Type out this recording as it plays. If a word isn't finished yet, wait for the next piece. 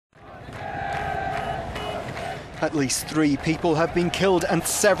At least 3 people have been killed and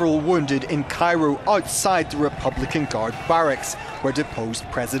several wounded in Cairo outside the Republican Guard barracks, where deposed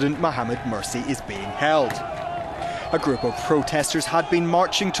President Mohammed Mursi is being held. A group of protesters had been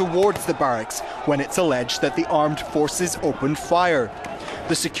marching towards the barracks when it's alleged that the armed forces opened fire.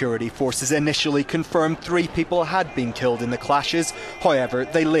 The security forces initially confirmed 3 people had been killed in the clashes. However,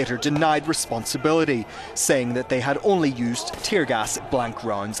 they later denied responsibility, saying that they had only used tear gas, blank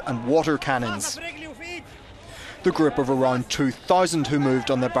rounds and water cannons. The group of around 2,000 who moved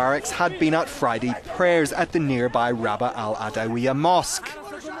on the barracks had been at Friday prayers at the nearby Rabba al-Adawiya mosque.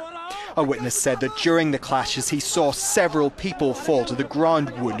 A witness said that during the clashes he saw several people fall to the ground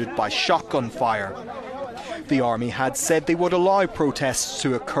wounded by shotgun fire. The army had said they would allow protests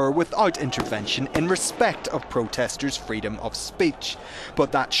to occur without intervention in respect of protesters' freedom of speech,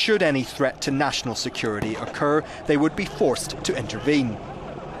 but that should any threat to national security occur, they would be forced to intervene.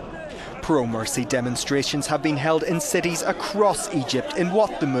 Pro-Mursi demonstrations have been held in cities across Egypt in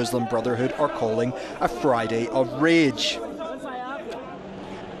what the Muslim Brotherhood are calling a Friday of Rage.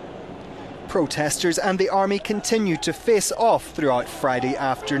 Protesters and the army continued to face off throughout Friday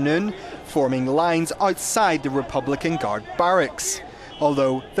afternoon, forming lines outside the Republican Guard barracks,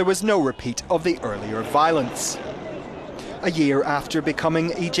 although there was no repeat of the earlier violence. A year after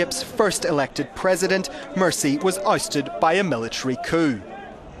becoming Egypt's first elected president, Mursi was ousted by a military coup.